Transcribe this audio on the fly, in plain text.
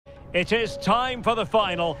It is time for the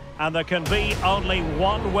final, and there can be only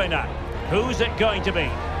one winner. Who's it going to be?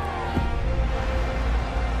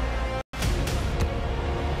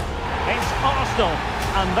 It's Arsenal,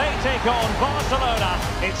 and they take on Barcelona.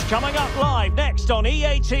 It's coming up live next on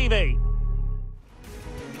EA TV.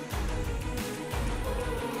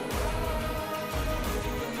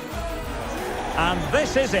 And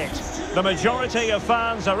this is it. The majority of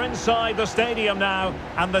fans are inside the stadium now,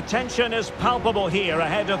 and the tension is palpable here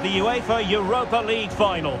ahead of the UEFA Europa League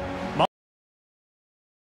final. My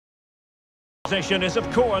position is,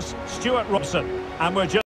 of course, Stuart Robson, and we're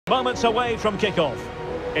just moments away from kickoff.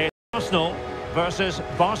 It's Arsenal versus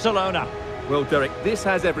Barcelona. Well, Derek, this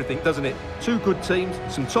has everything, doesn't it? Two good teams,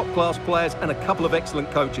 some top-class players, and a couple of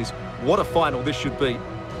excellent coaches. What a final this should be.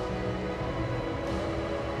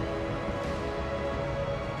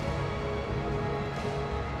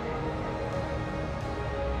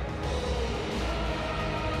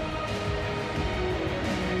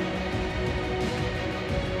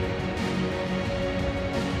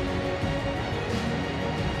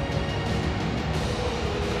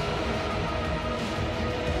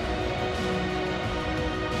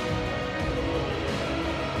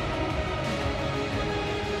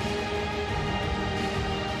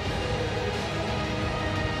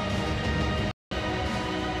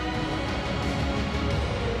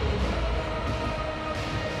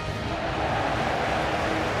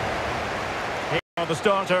 The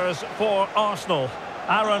starters for Arsenal.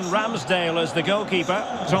 Aaron Ramsdale is the goalkeeper.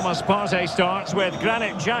 Thomas Partey starts with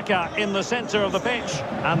Granit Xhaka in the centre of the pitch.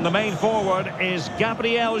 And the main forward is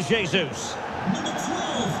Gabriel Jesus. Number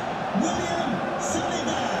 12, William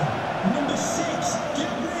Saliba. Number 6,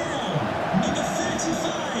 Gabriel. Number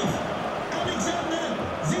 35, Alexander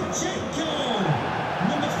Zinchenko.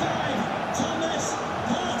 Number 5, Thomas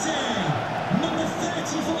Partey. Number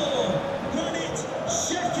 34, Granit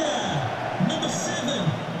Xhaka. Number 7,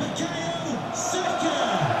 Bukayo Saka.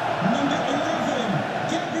 Number 11,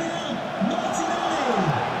 Gabriel Martinelli.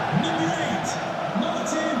 Number 8,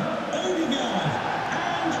 Martin Odegaard.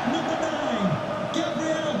 And number 9,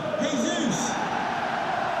 Gabriel Jesus.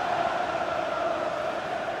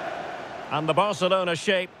 And the Barcelona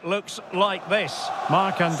shape looks like this.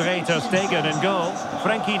 Marc-André ter Stegen in goal.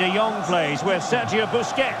 Frenkie de Jong plays with Sergio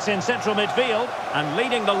Busquets in central midfield. And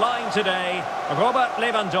leading the line today, Robert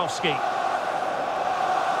Lewandowski.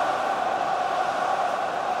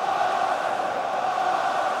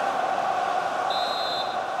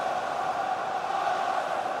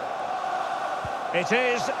 It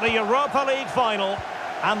is the Europa League final,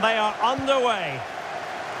 and they are underway.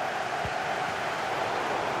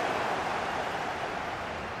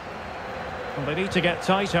 Well, they need to get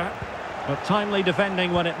tighter, but timely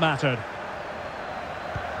defending when it mattered.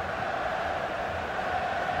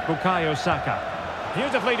 Bukayo Saka.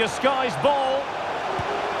 Beautifully disguised ball.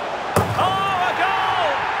 Oh, a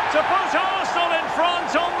goal! To put Arsenal in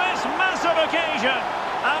front on this massive occasion.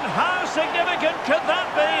 And how significant could that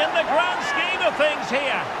be in the grand scheme of things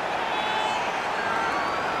here?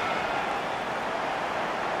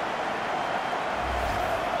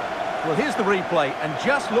 Well, here's the replay, and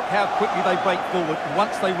just look how quickly they break forward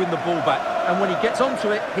once they win the ball back. And when he gets onto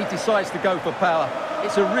it, he decides to go for power.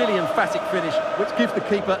 It's a really emphatic finish, which gives the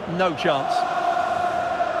keeper no chance.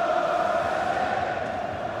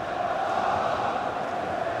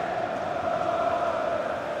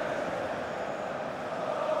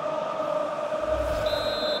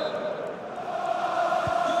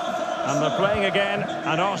 And they're playing again,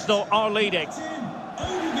 and Arsenal are leading.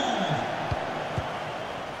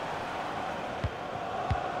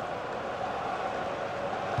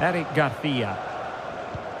 Eric Garcia.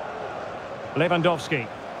 Lewandowski.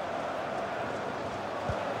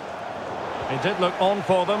 It did look on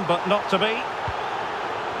for them, but not to be.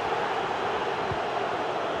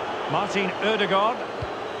 Martin Odegaard.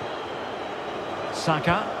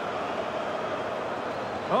 Saka.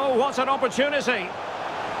 Oh, what an opportunity.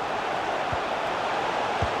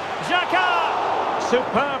 Xhaka!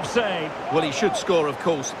 Superb save. Well, he should score, of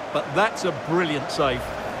course, but that's a brilliant save.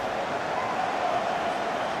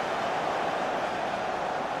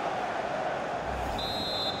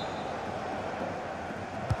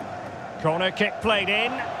 Corner kick played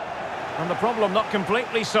in. And the problem not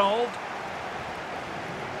completely solved.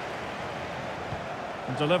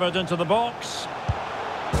 And delivered into the box.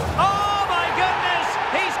 Oh, my goodness!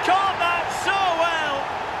 He's caught that so well!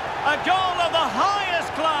 A goal of the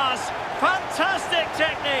highest class. Fantastic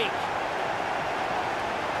technique.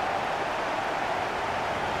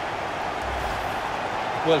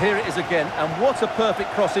 Well, here it is again, and what a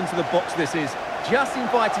perfect cross into the box this is. Just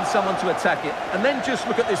inviting someone to attack it, and then just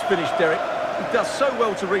look at this finish, Derek. He does so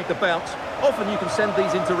well to read the bounce. Often you can send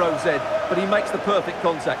these into row Z, but he makes the perfect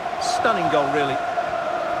contact. Stunning goal, really.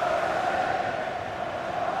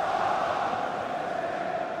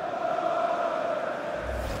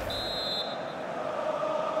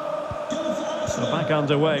 So back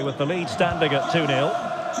underway with the lead standing at 2-0.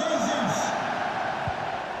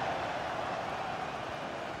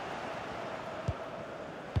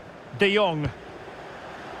 De Jong.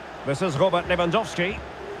 This is Robert Lewandowski.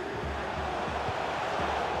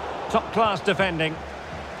 Top-class defending.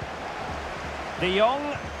 De Jong.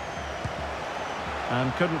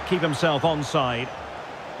 And couldn't keep himself onside.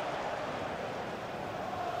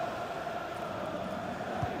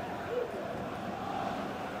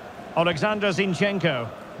 Alexander Zinchenko.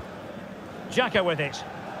 Xhaka with it.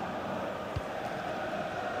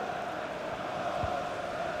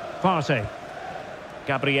 Partey.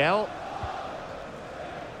 Gabriel.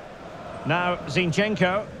 Now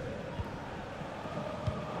Zinchenko.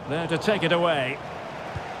 There to take it away.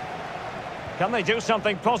 Can they do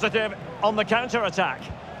something positive on the counter-attack?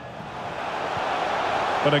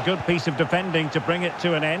 But a good piece of defending to bring it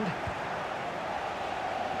to an end.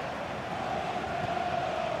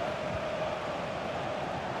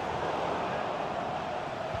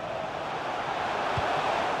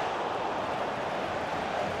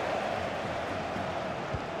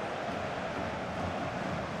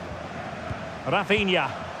 Rafinha.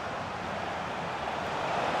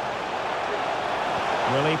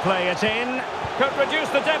 Will he play it in? Could reduce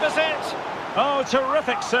the deficit. Oh,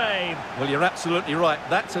 terrific save. Well, you're absolutely right.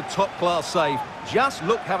 That's a top-class save. Just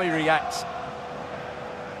look how he reacts.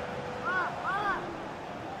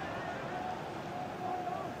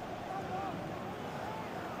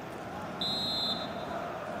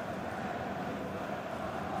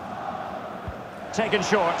 Taken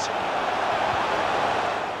short.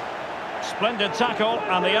 Splendid tackle,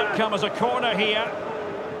 and the outcome is a corner here.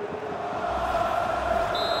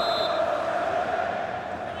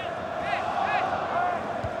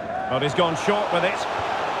 But he's gone short with it.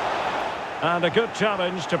 And a good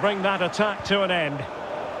challenge to bring that attack to an end.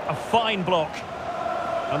 A fine block.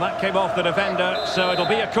 And that came off the defender, so it'll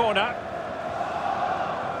be a corner.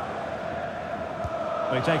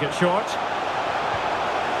 They take it short.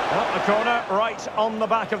 Well, a corner right on the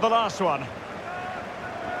back of the last one.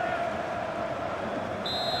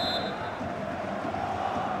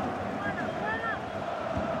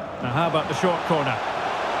 Now, how about the short corner?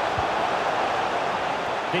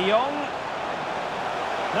 De Jong.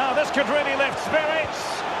 Now, this could really lift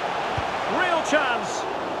spirits. Real chance.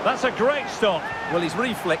 That's a great stop. Well, his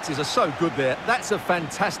reflexes are so good there. That's a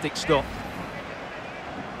fantastic stop.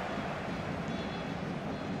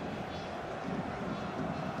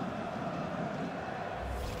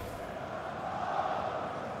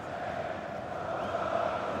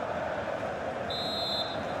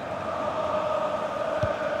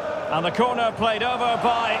 And the corner played over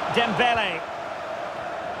by Dembele.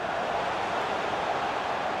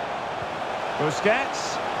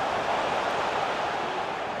 Busquets.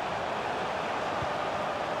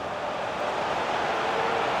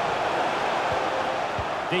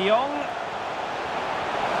 De Jong.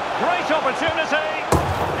 Great opportunity.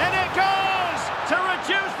 And it goes to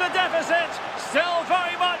reduce the deficit. Still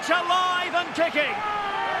very much alive and kicking.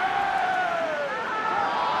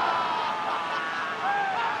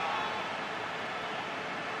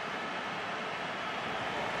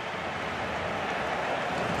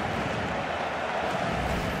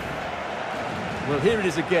 Well, here it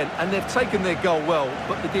is again, and they've taken their goal well,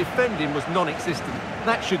 but the defending was non-existent.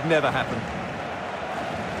 That should never happen.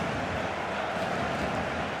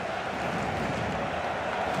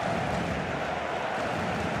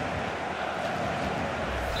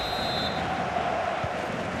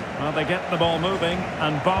 Well, they get the ball moving,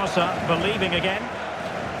 and Barca believing again.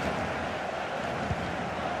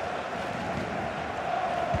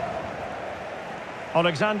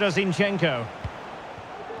 Alexander Zinchenko.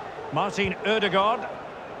 Martin Ødegaard.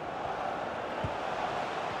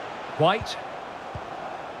 White.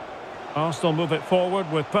 Arsenal move it forward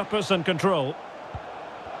with purpose and control.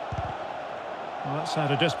 Well, that's how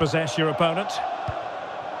to dispossess your opponent.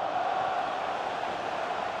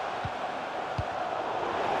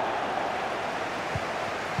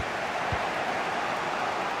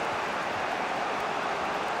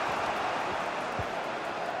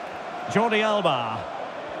 Jordi Alba.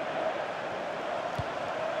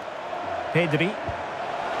 Pedri.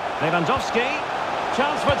 Lewandowski.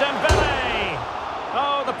 Chance for Dembele.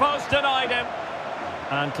 Oh, the post denied him.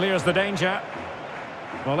 And clears the danger.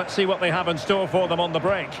 Well, let's see what they have in store for them on the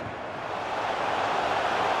break.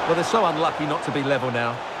 Well, they're so unlucky not to be level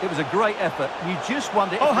now. It was a great effort. You just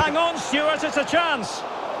wonder if... Oh, hang on, Stuart, it's a chance.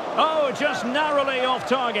 Oh, just narrowly off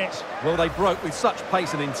target. Well, they broke with such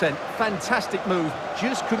pace and intent. Fantastic move.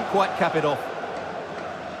 Just couldn't quite cap it off.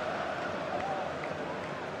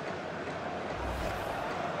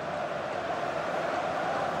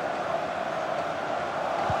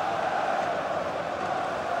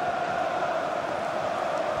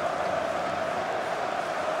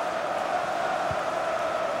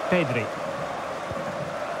 Pedri.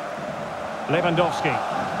 Lewandowski.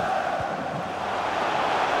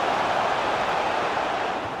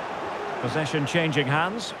 Possession changing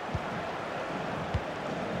hands.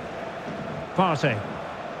 Partey.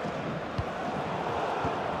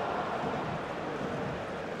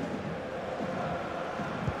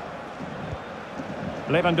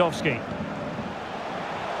 Lewandowski.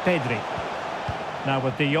 Pedri. Now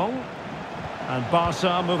with De Jong. And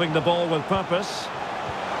Barca moving the ball with purpose.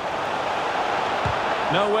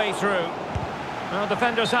 No way through. Well,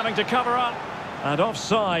 defenders having to cover up. And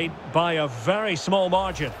offside by a very small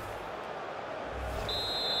margin.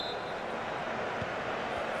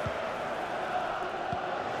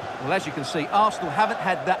 Well, as you can see, Arsenal haven't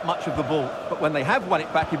had that much of the ball, but when they have won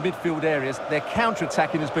it back in midfield areas, their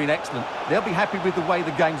counter-attacking has been excellent. They'll be happy with the way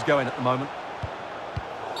the game's going at the moment.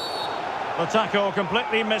 The tackle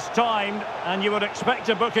completely mistimed, and you would expect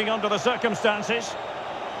a booking under the circumstances.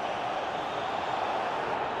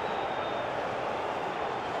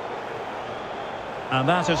 And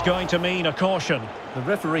that is going to mean a caution. The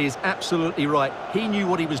referee is absolutely right. He knew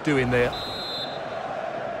what he was doing there.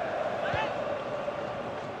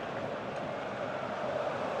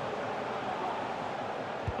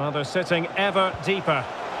 Well, they're sitting ever deeper.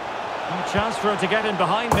 A chance for him to get in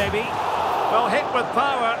behind, maybe. Well, hit with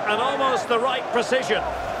power and almost the right precision.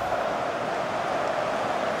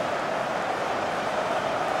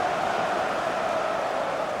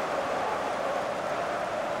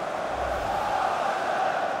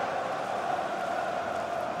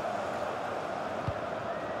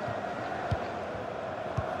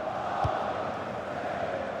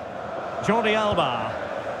 Jordi Alba.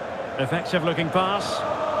 Effective looking pass.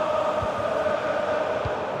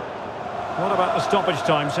 What about the stoppage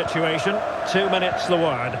time situation? 2 minutes the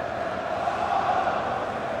word.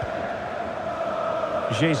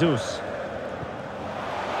 Jesus.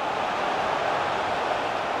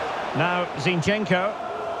 Now Zinchenko.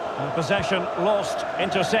 Possession lost,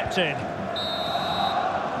 intercepted.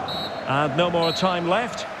 And no more time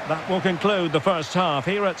left. That will conclude the first half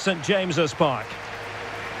here at St James's Park.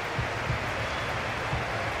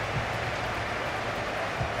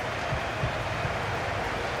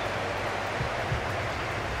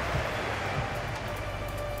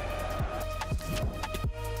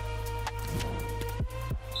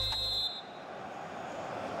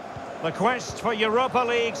 The quest for Europa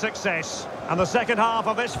League success, and the second half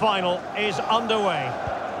of this final is underway.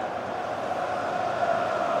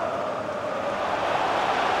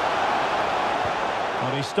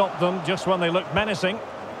 Well, he stopped them just when they looked menacing.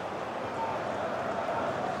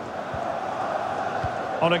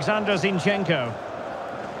 Alexander Zinchenko.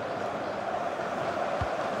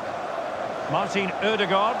 Martin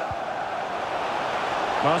Ødegaard.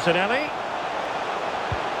 Martinelli.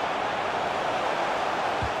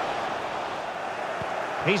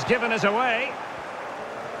 He's given us away.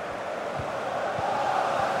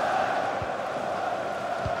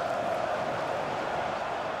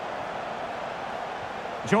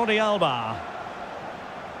 Jordi Alba.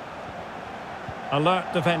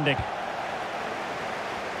 Alert defending.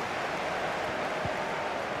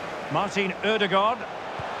 Martin Ødegaard.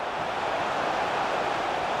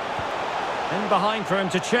 In behind for him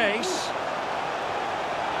to chase.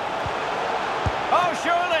 Oh,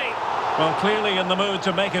 surely! Well, clearly in the mood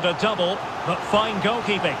to make it a double, but fine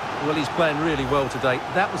goalkeeping. Well, he's playing really well today.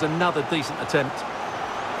 That was another decent attempt.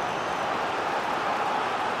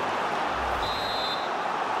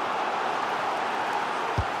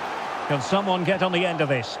 Can someone get on the end of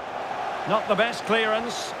this? Not the best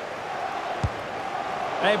clearance.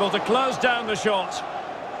 Able to close down the shot.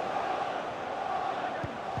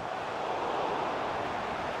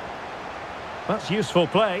 That's useful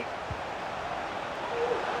play.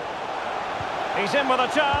 He's in with a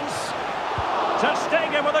chance. Ter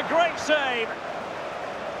Stegen with a great save.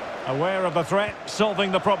 Aware of the threat,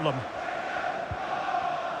 solving the problem.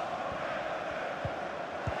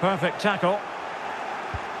 Perfect tackle.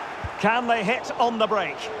 Can they hit on the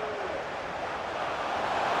break?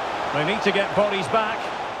 They need to get bodies back.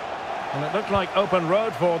 And it looked like open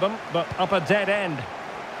road for them, but up a dead end.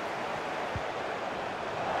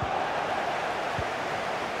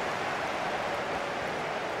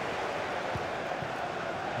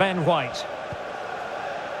 Ben White.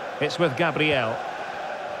 It's with Gabriel.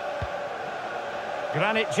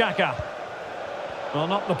 Granit Xhaka. Well,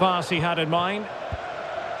 not the pass he had in mind.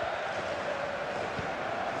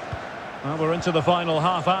 Well, we're into the final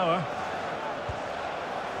half hour.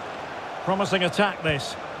 Promising attack,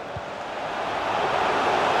 this.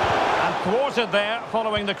 And thwarted there,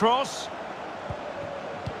 following the cross.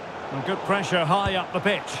 And good pressure high up the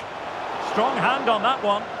pitch. Strong hand on that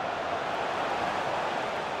one.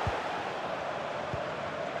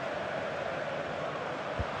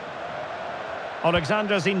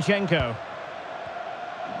 Alexander Zinchenko.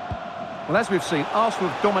 Well, as we've seen, Arsenal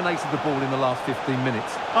have dominated the ball in the last 15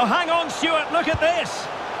 minutes. Oh, hang on, Stuart, look at this!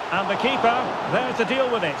 And the keeper there to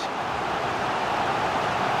deal with it.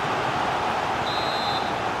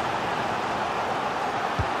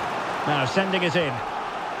 Now sending it in.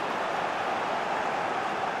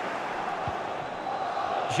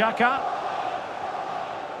 Xhaka.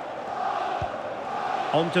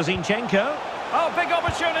 On to Zinchenko. Oh, big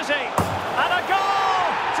opportunity! And a goal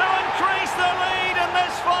to increase the lead in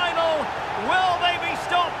this final. Will they be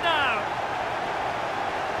stopped now?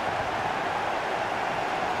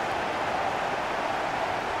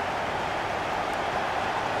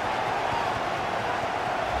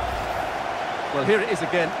 Well, here it is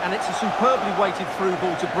again, and it's a superbly weighted through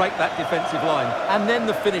ball to break that defensive line. And then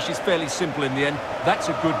the finish is fairly simple in the end. That's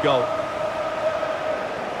a good goal.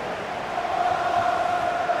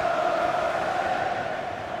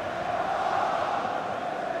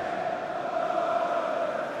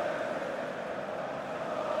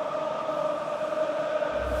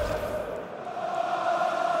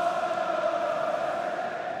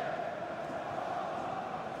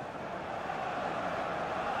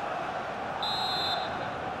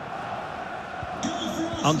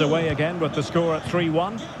 Underway again with the score at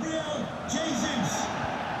 3-1.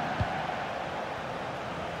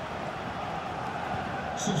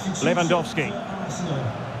 Lewandowski.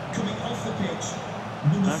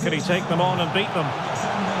 How can he take them on and beat them?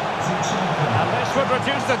 And this would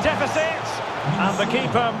reduce the deficit. And the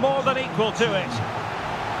keeper more than equal to it.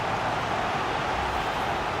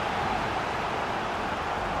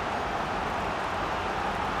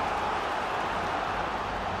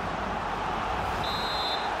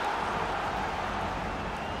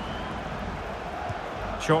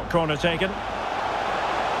 Short corner taken.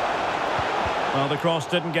 Well, the cross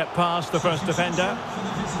didn't get past the first defender.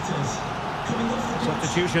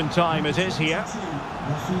 Substitution time it is here.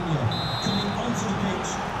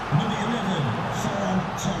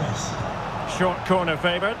 Short corner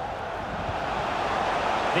favoured.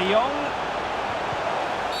 De Jong.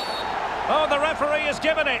 Oh, the referee has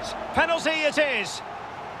given it. Penalty it is.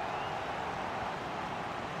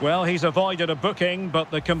 Well, he's avoided a booking,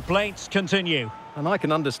 but the complaints continue. And I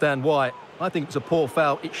can understand why. I think it's a poor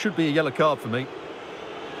foul. It should be a yellow card for me.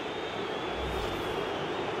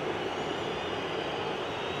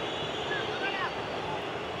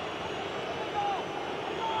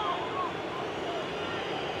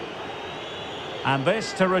 And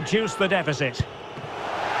this to reduce the deficit.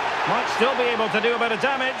 Might still be able to do a bit of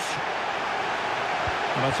damage.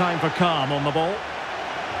 And a time for calm on the ball.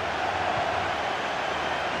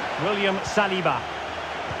 William Saliba.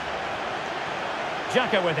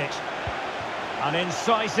 Xhaka with it. An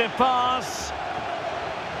incisive pass.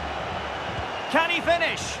 Can he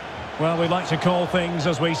finish? Well, we like to call things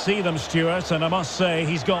as we see them, Stuart, and I must say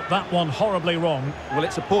he's got that one horribly wrong. Well,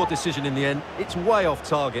 it's a poor decision in the end. It's way off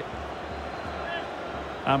target.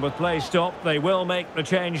 And with play stopped, they will make the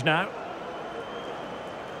change now.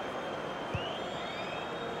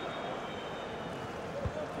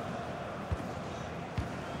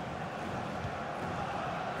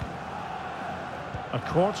 A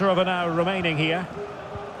quarter of an hour remaining here.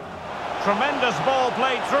 Tremendous ball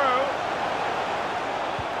played through.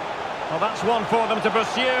 Well, that's one for them to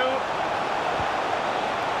pursue.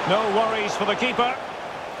 No worries for the keeper.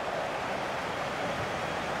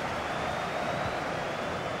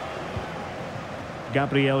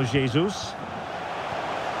 Gabriel Jesus.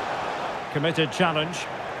 Committed challenge.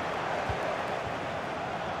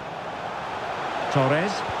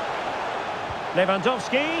 Torres.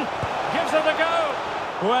 Lewandowski gives it a go.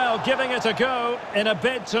 Well, giving it a go in a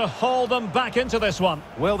bid to haul them back into this one.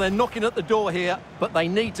 Well, they're knocking at the door here, but they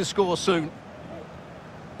need to score soon.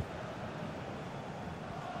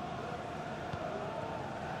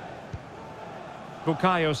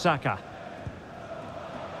 Bukayo Saka.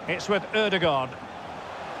 It's with Ødegaard.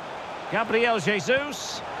 Gabriel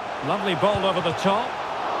Jesus. Lovely ball over the top.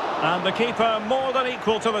 And the keeper more than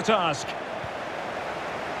equal to the task.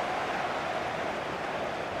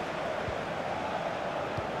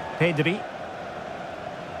 Pedri.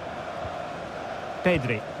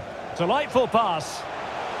 Pedri. Delightful pass.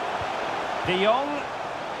 De Jong.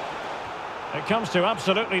 It comes to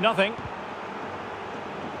absolutely nothing.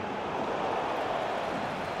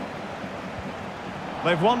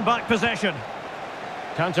 They've won back possession.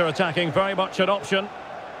 Counter-attacking, very much an option.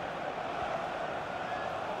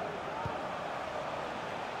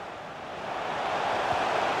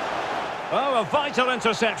 Oh, a vital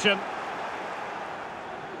interception.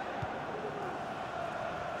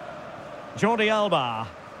 Jordi Alba.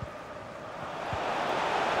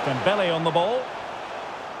 Dembele on the ball.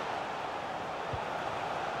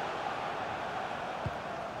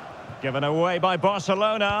 Given away by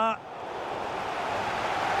Barcelona.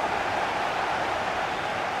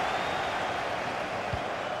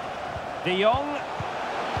 De Jong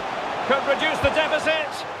could reduce the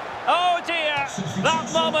deficit. Oh dear,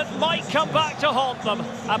 that moment might come back to haunt them.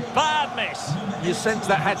 A bad miss. You sense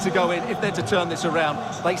that had to go in if they're to turn this around.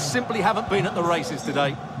 They simply haven't been at the races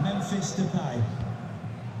today.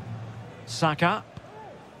 Saka.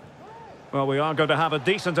 Well, we are going to have a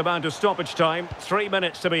decent amount of stoppage time. 3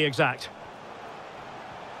 minutes to be exact.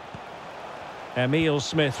 Emile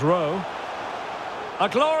Smith-Rowe. A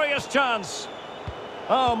glorious chance.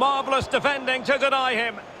 Oh, marvellous defending to deny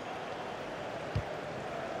him.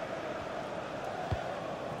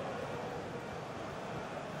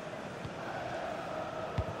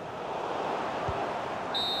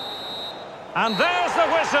 And there's the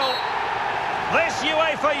whistle. This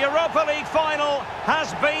UEFA Europa League final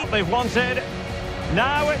has been they've wanted.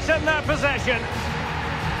 Now it's in their possession.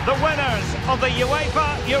 The winners of the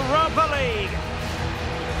UEFA Europa League.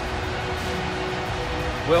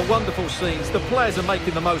 Well, wonderful scenes. The players are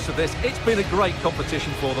making the most of this. It's been a great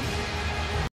competition for them.